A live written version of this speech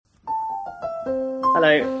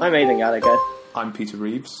Hello, I'm Aidan Gallagher. I'm Peter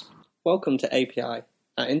Reeves. Welcome to API,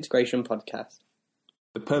 our integration podcast.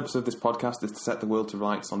 The purpose of this podcast is to set the world to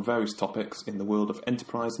rights on various topics in the world of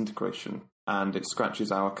enterprise integration, and it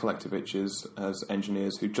scratches our collective itches as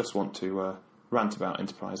engineers who just want to rant about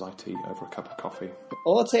enterprise IT over a cup of coffee.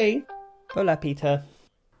 Or tea. Hola, Peter.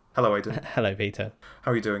 Hello, Aidan. Hello, Peter.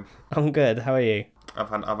 How are you doing? I'm good. How are you? I've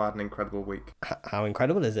had an incredible week. How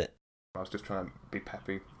incredible is it? I was just trying to be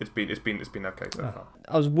peppy. It's been okay so far.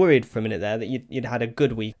 I was worried for a minute there that you'd had a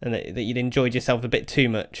good week and that you'd enjoyed yourself a bit too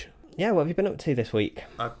much. Yeah, what have you been up to this week?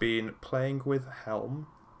 I've been playing with Helm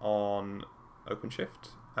on OpenShift,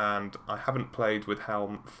 and I haven't played with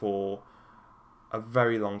Helm for a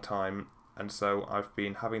very long time, and so I've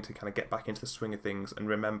been having to kind of get back into the swing of things and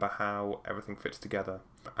remember how everything fits together.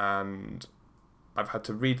 And I've had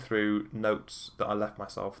to read through notes that I left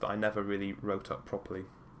myself that I never really wrote up properly,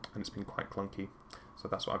 and it's been quite clunky. So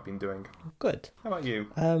that's what I've been doing. Good. How about you?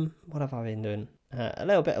 What have I been doing? A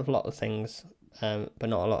little bit of a lot of things, but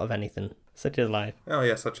not a lot of anything, such as life. Oh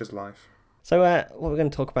yeah, such as life. So what we're going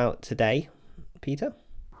to talk about today, Peter?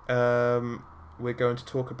 We're going to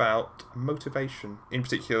talk about motivation. In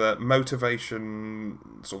particular, motivation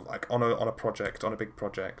sort of like on a project, on a big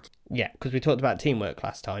project. Yeah, because we talked about teamwork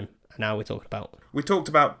last time, and now we're talking about... We talked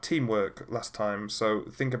about teamwork last time, so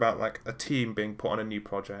think about like a team being put on a new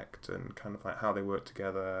project and kind of like how they work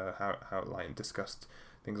together, how like discussed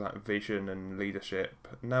things like vision and leadership.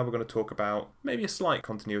 Now we're going to talk about maybe a slight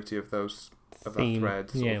continuity of those of that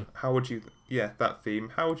thread. Yeah. How would you that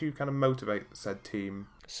theme? How would you kind of motivate said team?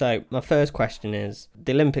 So my first question is,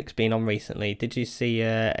 the Olympics being on recently, did you see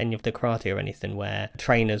any of the karate or anything where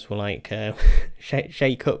trainers were like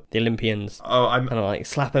shake up the Olympians and like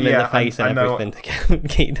slap them in the face and everything to get them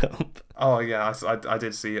keyed up? Oh yeah, I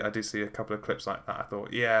did see a couple of clips like that. I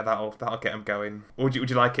thought, yeah, that'll get them going. Or would you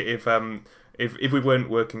like it if we weren't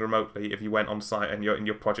working remotely, if you went on site and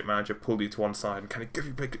your project manager pulled you to one side and kind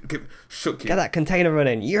of shook you? Get that container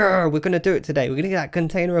running. Yeah, we're going to do it today. We're going to get that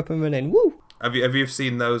container up and running. Woo! Have you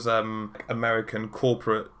seen those American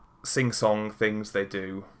corporate sing-song things they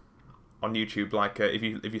do on YouTube? Like if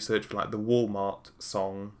you search for like the Walmart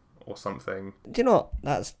song or something. Do you know what?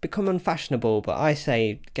 That's become unfashionable, but I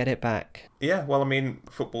say get it back. Yeah, well, I mean,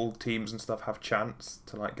 football teams and stuff have chants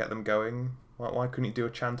to like get them going. Why couldn't you do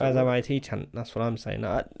a chant? Where's our IT chant? That's what I'm saying.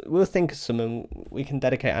 We'll think of some and we can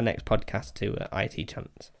dedicate our next podcast to IT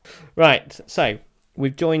chants. Right, so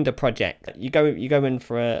we've joined a project. You go in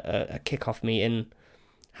for a kick-off meeting.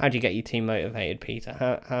 How do you get your team motivated,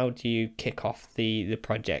 Peter? How do you kick off the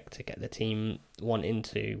project to get the team wanting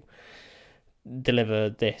to deliver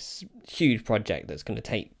this huge project that's going to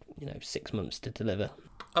take 6 months to deliver?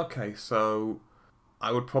 Okay, so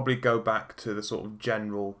I would probably go back to the sort of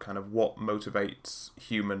general kind of what motivates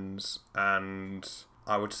humans, and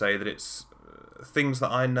I would say that it's things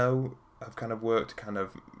that I know have kind of worked, kind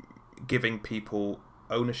of giving people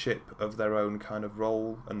ownership of their own kind of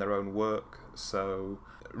role and their own work. So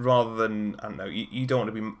rather than, I don't know, you don't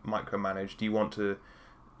want to be micromanaged. You want to,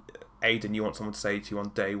 Aidan, you want someone to say to you on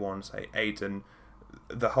day one, say, Aidan,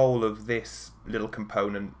 the whole of this little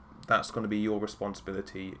component, that's going to be your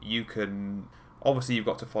responsibility. You can, obviously you've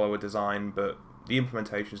got to follow a design, but the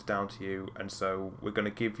implementation is down to you, and so we're going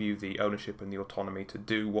to give you the ownership and the autonomy to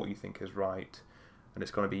do what you think is right, and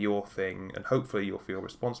it's going to be your thing, and hopefully you'll feel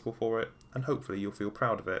responsible for it, and hopefully you'll feel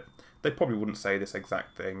proud of it. They probably wouldn't say this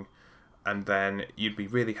exact thing, and then you'd be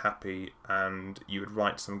really happy, and you would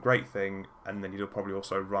write some great thing, and then you'd probably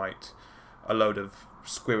also write a load of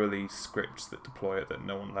squirrely scripts that deploy it that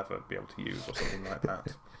no one will ever be able to use, or something like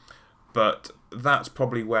that. But that's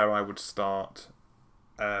probably where I would start.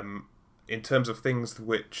 In terms of things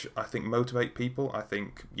which I think motivate people, I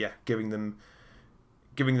think, giving them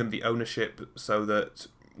the ownership so that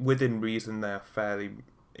within reason they're fairly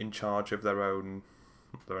in charge of their own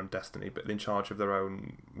destiny, but in charge of their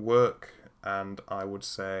own work. And I would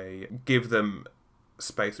say give them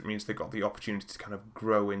space. It means they've got the opportunity to kind of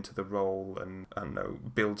grow into the role and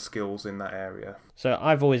build skills in that area. So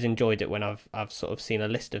I've always enjoyed it when I've sort of seen a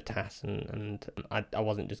list of tasks and I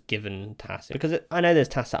wasn't just given tasks, because I know there's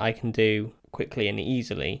tasks that I can do quickly and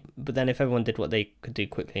easily, but then if everyone did what they could do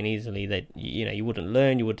quickly and easily, you wouldn't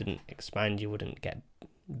learn, you wouldn't expand, you wouldn't get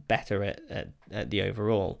better at the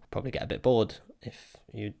overall. Probably get a bit bored if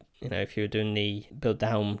you were doing the build the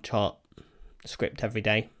Helm chart script every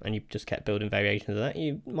day and you just kept building variations of that.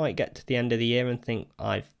 You might get to the end of the year and think,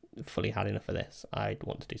 I've fully had enough of this. I'd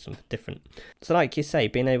want to do something different. So like you say,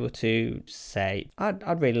 being able to say,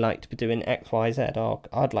 I'd really like to be doing X, Y, Z, or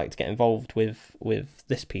I'd like to get involved with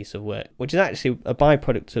this piece of work, which is actually a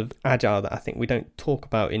byproduct of Agile that I think we don't talk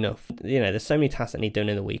about enough. There's so many tasks that need doing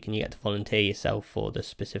in the week, and you get to volunteer yourself for the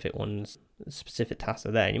specific ones. The specific tasks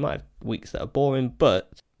are there, and you might have weeks that are boring,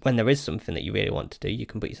 but when there is something that you really want to do, you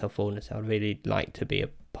can put yourself forward and say, I'd really like to be a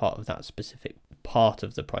part of that specific part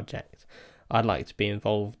of the project. I'd like to be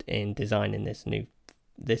involved in designing this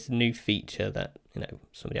new feature that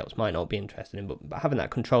somebody else might not be interested in, but having that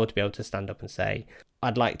control to be able to stand up and say,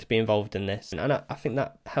 I'd like to be involved in this. And I think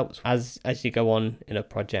that helps. As you go on in a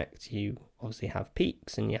project, you obviously have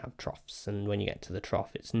peaks and you have troughs, and when you get to the trough,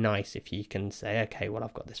 it's nice if you can say, okay, well,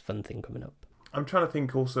 I've got this fun thing coming up. I'm trying to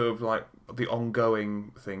think also of like the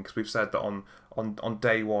ongoing thing, because we've said that on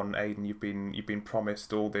day one, Aidan, you've been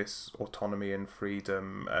promised all this autonomy and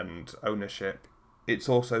freedom and ownership. It's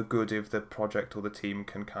also good if the project or the team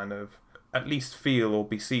can kind of at least feel or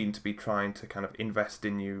be seen to be trying to kind of invest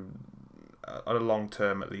in you on a long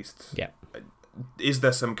term, at least. Yeah. Is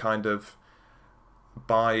there some kind of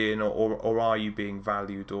buy-in, or are you being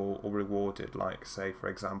valued or rewarded? Like, say, for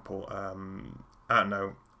example, I don't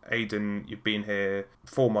know, Aidan, you've been here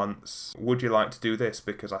 4 months. Would you like to do this?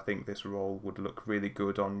 Because I think this role would look really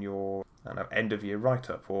good on your end of year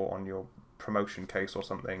write-up or on your promotion case or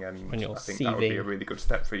something. And on your I think CV. that would be a really good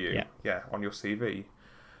step for you. Yeah, on your CV.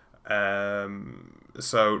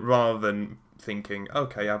 So rather than thinking,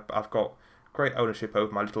 okay, I've got great ownership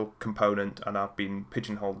over my little component and I've been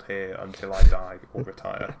pigeonholed here until I die or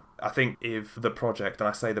retire. I think if the project, and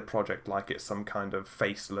I say the project like it's some kind of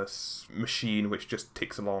faceless machine which just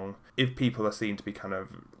ticks along, if people are seen to be kind of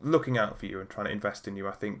looking out for you and trying to invest in you,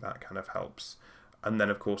 I think that kind of helps. And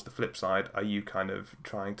then, of course, the flip side, are you kind of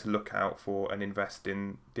trying to look out for and invest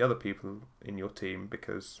in the other people in your team,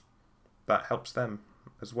 because that helps them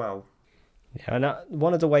as well. Yeah, and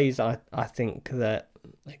one of the ways I think that,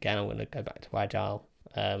 again, I'm going to go back to Agile.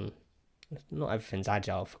 Not everything's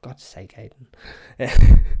Agile, for God's sake, Aidan.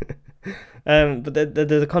 But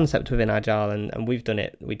the concept within Agile, and we did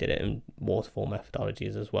it in waterfall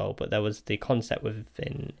methodologies as well, but there was the concept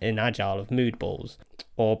in Agile of mood balls,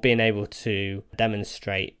 or being able to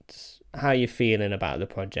demonstrate how you're feeling about the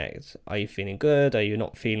project. Are you feeling good? Are you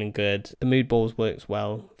not feeling good? The mood balls works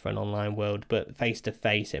well for an online world, but face to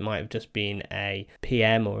face, it might have just been a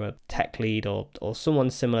PM or a tech lead or someone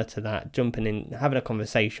similar to that, jumping in, having a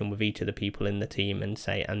conversation with each of the people in the team and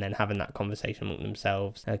then having that conversation among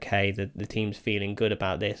themselves. Okay, the team's feeling good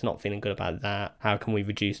about this, not feeling good about that. How can we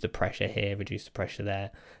reduce the pressure here, reduce the pressure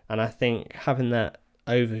there? And I think having that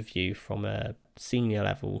overview from a senior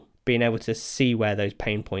level, being able to see where those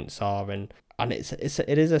pain points are, and it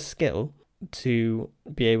is a skill to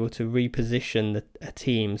be able to reposition a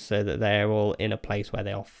team so that they're all in a place where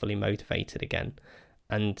they are fully motivated again.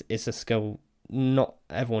 And it's a skill not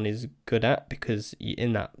everyone is good at, because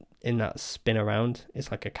in that spin around,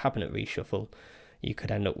 it's like a cabinet reshuffle. You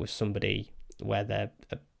could end up with somebody where they're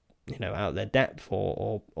out their depth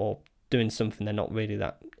or doing something they're not really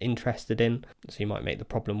that interested in, so you might make the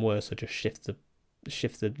problem worse, or just shift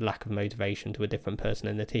the lack of motivation to a different person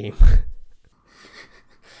in the team.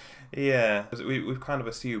 Yeah, we've kind of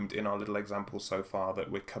assumed in our little examples so far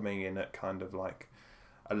that we're coming in at kind of like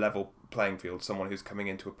a level playing field, someone who's coming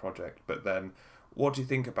into a project. But then, what do you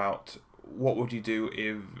think about, what would you do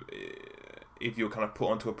if you're kind of put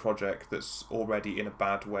onto a project that's already in a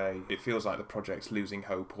bad way? It feels like the project's losing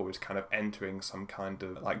hope, or is kind of entering some kind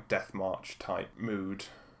of like death march type mood.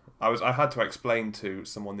 I had to explain to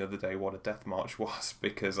someone the other day what a death march was,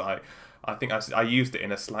 because I think I used it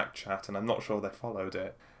in a Slack chat and I'm not sure they followed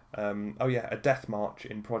it. A death march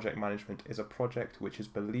in project management is a project which is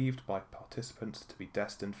believed by participants to be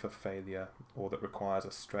destined for failure, or that requires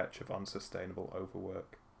a stretch of unsustainable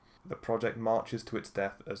overwork. The project marches to its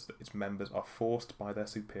death as its members are forced by their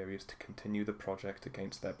superiors to continue the project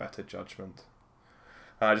against their better judgment.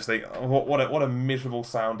 I just think, what a miserable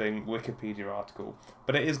sounding Wikipedia article.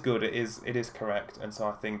 But it is good, it is correct, and so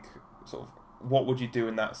I think, sort of, what would you do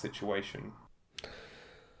in that situation?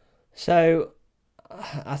 So,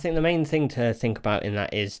 I think the main thing to think about in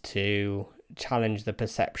that is to challenge the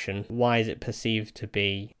perception. Why is it perceived to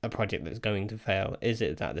be a project that's going to fail? Is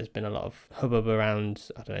it that there's been a lot of hubbub around,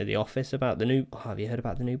 I don't know, the office about the new, have you heard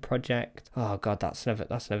about the new project? Oh God, that's never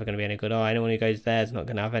going to be any good. Oh, anyone who goes there is not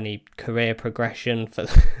going to have any career progression for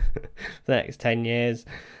the next 10 years.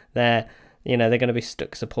 They're going to be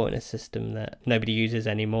stuck supporting a system that nobody uses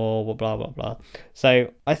anymore, blah, blah, blah.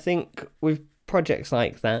 So I think we've projects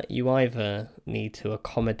like that, you either need to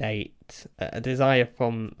accommodate a desire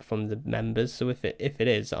from the members. So if it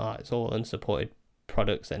is, it's all unsupported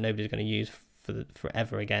products that nobody's going to use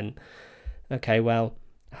forever again. Okay, well,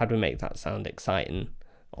 how do we make that sound exciting?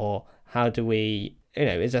 Or how do we,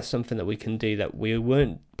 is there something that we can do that we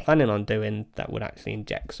weren't planning on doing that would actually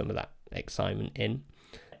inject some of that excitement in?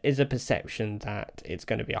 Is a perception that it's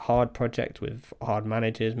going to be a hard project with hard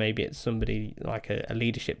managers. Maybe it's somebody like a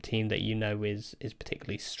leadership team that is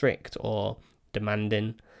particularly strict or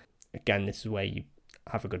demanding. Again, this is where you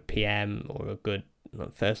have a good PM or a good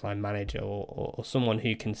first line manager or someone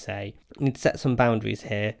who can say, we need to set some boundaries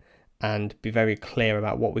here and be very clear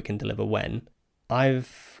about what we can deliver when.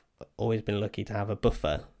 I've always been lucky to have a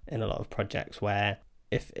buffer in a lot of projects where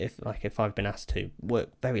if I've been asked to work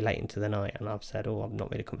very late into the night and I've said, I'm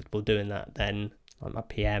not really comfortable doing that, then like my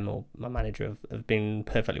PM or my manager have been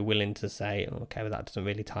perfectly willing to say, okay, well, that doesn't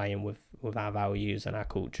really tie in with our values and our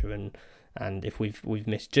culture, and if we've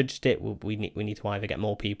misjudged it, we need to either get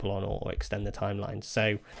more people on or extend the timeline.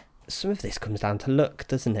 So some of this comes down to luck,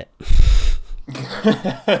 doesn't it?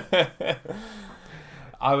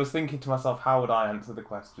 I was thinking to myself, how would I answer the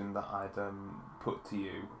question that I'd put to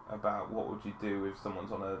you about what would you do if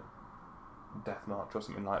someone's on a death march or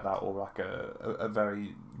something like that, or like a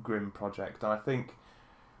very grim project. And I think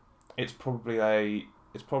it's probably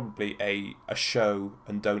a show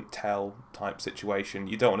and don't tell type situation.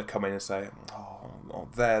 You don't want to come in and say, oh,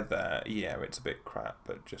 they're there, yeah, it's a bit crap,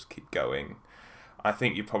 but just keep going. I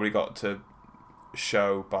think you probably got to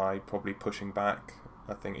show by probably pushing back.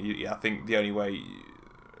 I think the only way,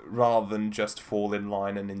 rather than just fall in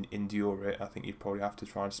line and endure it, I think you probably have to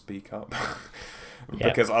try and speak up.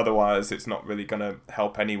 Because otherwise it's not really going to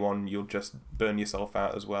help anyone. You'll just burn yourself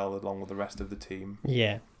out as well, along with the rest of the team.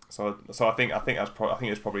 Yeah. So I think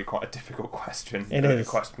it's probably quite a difficult question. It is a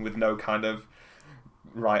question with no kind of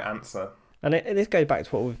right answer. And this goes back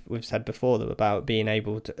to what we've said before, though, about being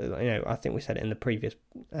able to, I think we said it in the previous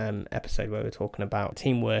episode where we were talking about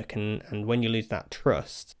teamwork and when you lose that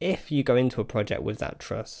trust. If you go into a project with that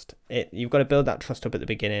trust, you've got to build that trust up at the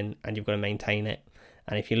beginning and you've got to maintain it.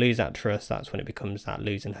 And if you lose that trust, that's when it becomes that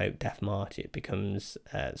losing hope death march. It becomes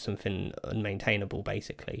something unmaintainable,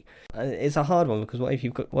 basically. It's a hard one because what if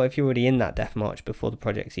you're already in that death march before the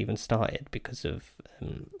project's even started because of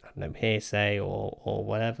hearsay or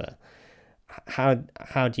whatever? How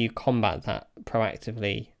do you combat that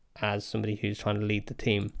proactively as somebody who's trying to lead the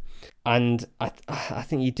team? And I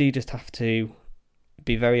think you do just have to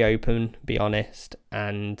be very open, be honest,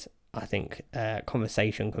 and I think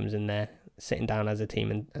conversation comes in there, sitting down as a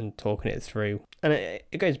team and talking it through. And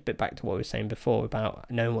it goes a bit back to what we were saying before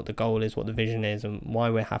about knowing what the goal is, what the vision is, and why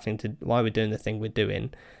we're doing the thing we're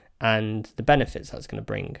doing, and the benefits that's going to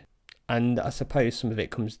bring. And I suppose some of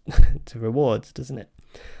it comes to rewards, doesn't it?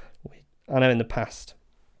 I know in the past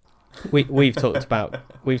we've talked about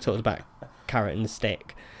carrot and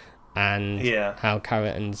stick, and how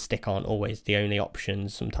carrot and stick aren't always the only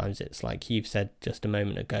options. Sometimes it's like you've said just a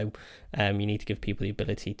moment ago, you need to give people the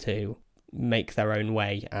ability to make their own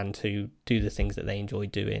way and to do the things that they enjoy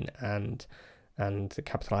doing and to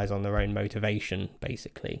capitalize on their own motivation,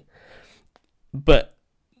 basically. But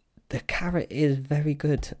the carrot is very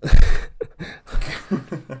good.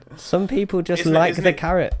 Some people just like the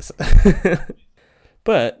carrots.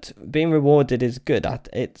 But being rewarded is good.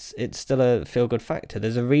 It's still a feel-good factor.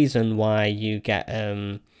 There's a reason why you get I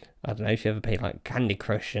don't know if you ever played like Candy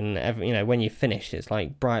Crush, and when you finish, it's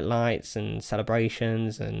like bright lights and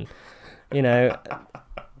celebrations, and a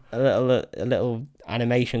little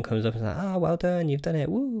animation comes up and it's like, well done, you've done it,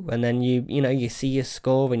 woo! And then you see your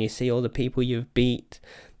score and you see all the people you've beat.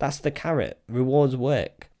 That's the carrot. Rewards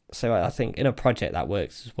work. So I think in a project that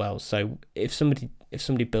works as well. So if somebody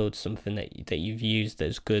builds something that you've used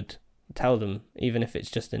that's good, tell them, even if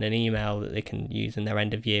it's just in an email that they can use in their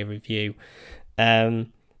end of year review.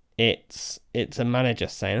 It's a manager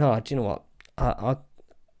saying, do you know what? I'll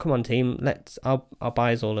come on team, I'll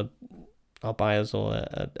buy us all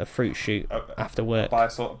a fruit shoot after work.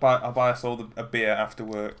 I'll buy us all a beer after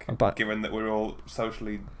work, given that we're all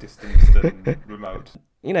socially distanced and remote.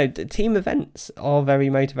 Team events are very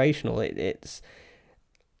motivational. It's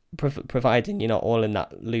providing you're not all in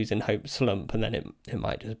that losing hope slump, and then it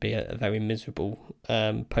might just be a very miserable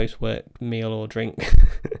post-work meal or drink.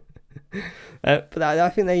 But I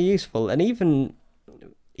think they're useful, and even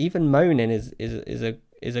moaning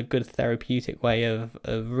is a good therapeutic way of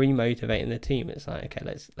remotivating the team. It's like, okay,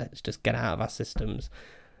 let's just get out of our systems.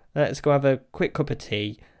 Let's go have a quick cup of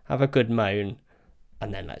tea, have a good moan,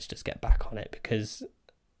 and then let's just get back on it. Because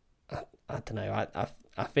I don't know,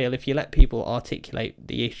 I feel if you let people articulate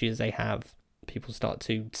the issues they have, people start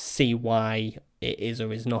to see why it is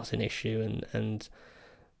or is not an issue, and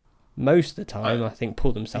most of the time I think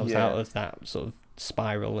pull themselves out of that sort of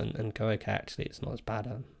spiral and go, okay, actually it's not as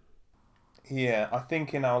bad. Yeah, I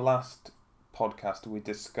think in our last podcast we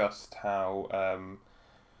discussed how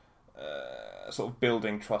sort of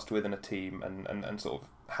building trust within a team and sort of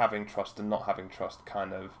having trust and not having trust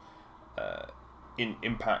kind of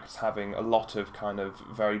impacts having a lot of kind of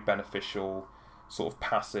very beneficial sort of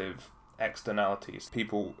passive externalities.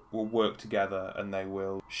 People will work together and they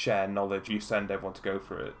will share knowledge. You send everyone to go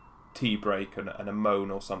for a tea break and a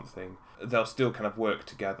moan or something, they'll still kind of work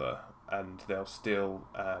together and they'll still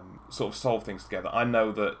sort of solve things together. I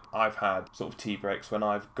know that I've had sort of tea breaks when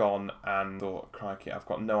I've gone and thought, crikey, I've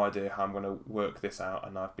got no idea how I'm going to work this out,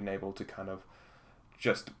 and I've been able to kind of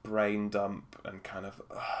just brain dump and kind of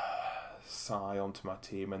sigh onto my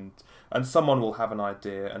team, and someone will have an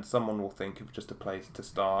idea and someone will think of just a place to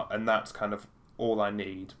start, and that's kind of all I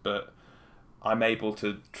need. But I'm able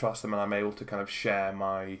to trust them and I'm able to kind of share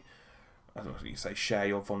my, I don't know what you say, share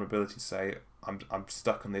your vulnerability, to say, I'm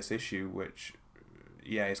stuck on this issue which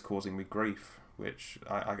is causing me grief, which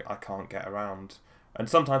I can't get around. And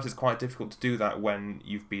sometimes it's quite difficult to do that when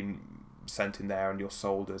you've been sent in there and you're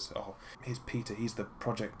sold as, oh, here's Peter, he's the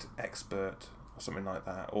project expert or something like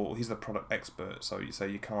that, or he's the product expert, so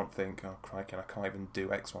you can't think, oh crikey, I can't even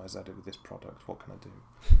do X, Y, Z with this product, what can I do?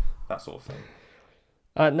 That sort of thing.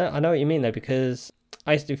 No, I know what you mean though, because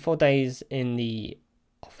I used to do 4 days in the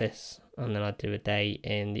office and then I'd do a day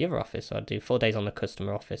in the other office. So I'd do 4 days on the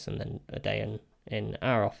customer office and then a day in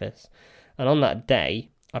our office. And on that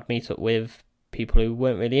day, I'd meet up with people who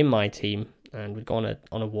weren't really in my team, and we'd go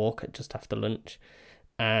on a walk at just after lunch.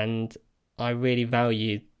 And I really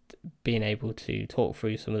valued being able to talk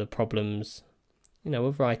through some of the problems,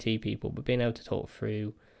 with IT people, but being able to talk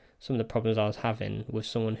through some of the problems I was having with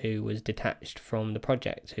someone who was detached from the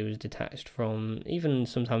project, who was detached from even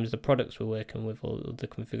sometimes the products we're working with or the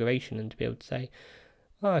configuration, and to be able to say,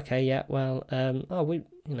 oh, okay, yeah, well, have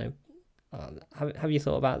you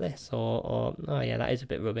thought about this? Or oh yeah, that is a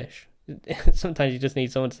bit rubbish. Sometimes you just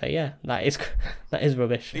need someone to say, yeah, that is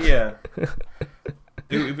rubbish. Yeah.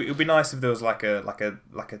 It would be nice if there was like a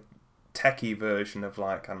techie version of,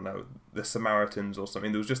 like, I don't know, the Samaritans or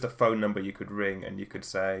something. There was just a phone number you could ring and you could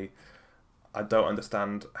say, I don't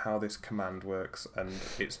understand how this command works and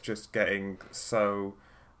it's just getting so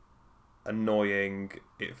annoying.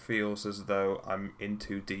 It feels as though I'm in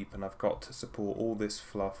too deep and I've got to support all this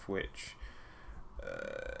fluff which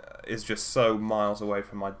is just so miles away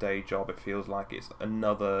from my day job. It feels like it's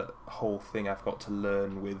another whole thing I've got to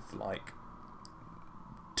learn with, like,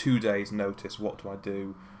 2 days notice. What do I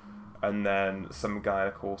do? And then some guy at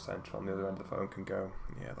a call centre on the other end of the phone can go,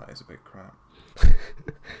 yeah, that is a bit crap.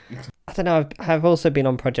 I don't know, I've also been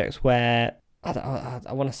on projects where,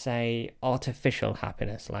 I want to say artificial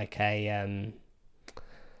happiness, like a,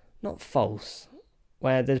 not false,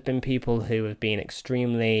 where there's been people who have been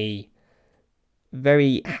extremely,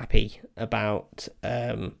 very happy about,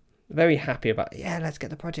 yeah, let's get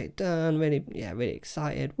the project done, really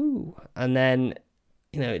excited, woo. And then,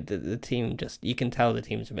 the team just, you can tell the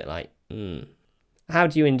team's a bit like, how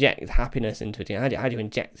do you inject happiness into a team? How do you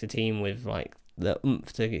inject a team with, like, the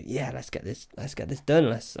oomph to, yeah, let's get this done.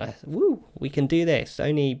 Let's woo, we can do this.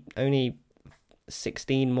 Only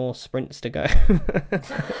 16 more sprints to go.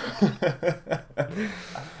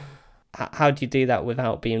 How do you do that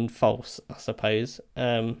without being false, I suppose?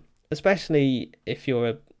 Especially if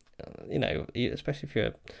you're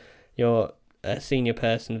you're a senior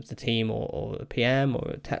person of the team, or a PM,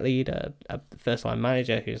 or a tech lead, a first line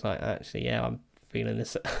manager who's like, actually, yeah, I'm feeling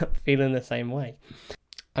this, feeling the same way.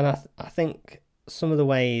 And I think some of the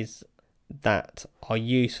ways that are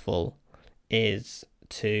useful is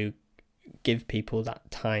to give people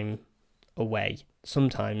that time away.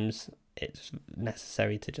 Sometimes it's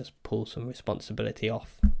necessary to just pull some responsibility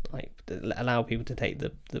off, like allow people to take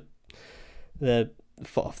the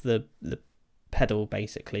foot off the pedal,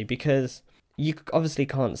 basically, because you obviously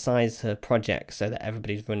can't size a project so that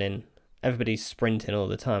everybody's sprinting all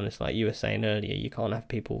the time. It's like you were saying earlier, you can't have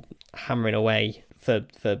people hammering away for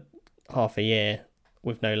half a year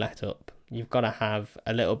with no let up. You've got to have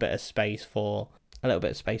a little bit of space for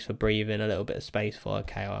breathing, a little bit of space for,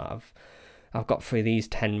 okay, well, I've got through these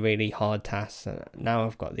 10 really hard tasks, and now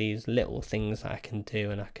I've got these little things that I can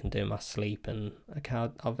do, and I can do in my sleep, and okay,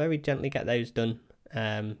 I'll very gently get those done,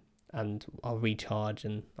 and I'll recharge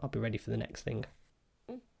and I'll be ready for the next thing.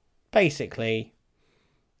 Basically,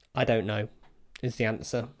 I don't know is the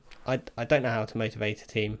answer. I don't know how to motivate a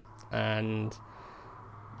team, and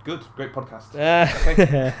good, great podcast.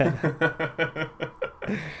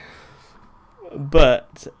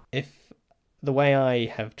 But if the way I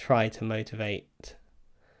have tried to motivate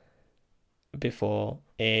before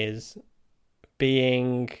is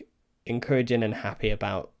being encouraging and happy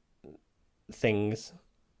about things,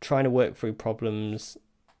 trying to work through problems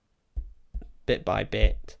bit by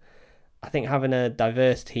bit, I think having a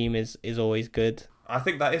diverse team is always good. I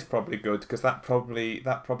think that is probably good, because that probably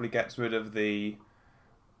gets rid of the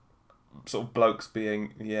sort of blokes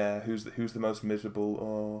being, who's the most miserable,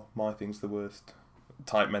 or my thing's the worst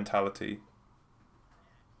type mentality.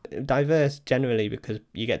 Diverse generally, because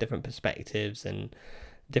you get different perspectives, and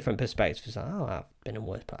different perspectives like, oh, I've been in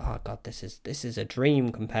worse, but oh god, this is a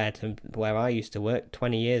dream compared to where I used to work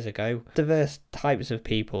 20 years ago. Diverse types of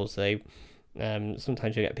people, so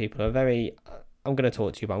sometimes you get people who are very, I'm going to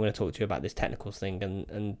talk to you, but I'm going to talk to you about this technical thing,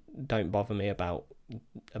 and don't bother me about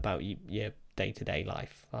your day-to-day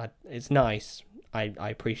life. It's nice. I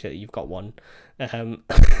appreciate that you've got one, but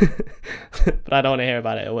I don't want to hear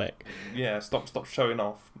about it at work. Yeah, stop showing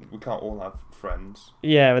off. We can't all have friends.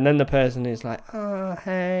 Yeah, and then the person is like, oh,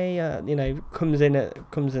 hey, comes in at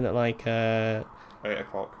like 8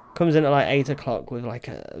 o'clock. Comes in at like 8 o'clock with like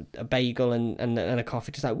a bagel and a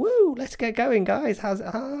coffee, just like, woo, let's get going, guys. How's it?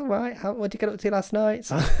 Oh, right. What did you get up to last night?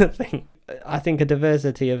 Sort of thing. I think a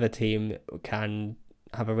diversity of a team can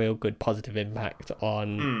have a real good positive impact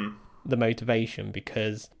on the motivation,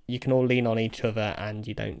 because you can all lean on each other and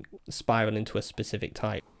you don't spiral into a specific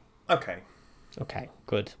type. Okay,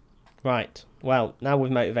 good. Right. Well, now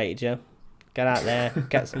we've motivated you. Get out there,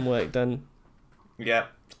 get some work done. Yeah.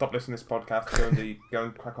 Stop listening to this podcast. Go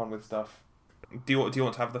and crack on with stuff. Do you want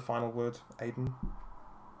to have the final word, Aidan?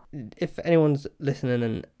 If anyone's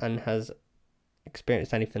listening and has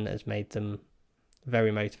experienced anything that has made them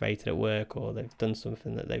very motivated at work, or they've done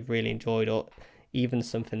something that they've really enjoyed, or even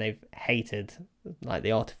something they've hated, like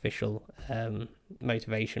the artificial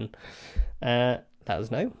motivation, let us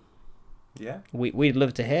know. Yeah. We'd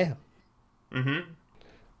love to hear.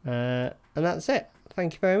 And that's it.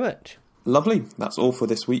 Thank you very much. Lovely. That's all for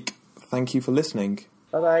this week. Thank you for listening.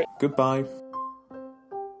 Bye-bye. Goodbye.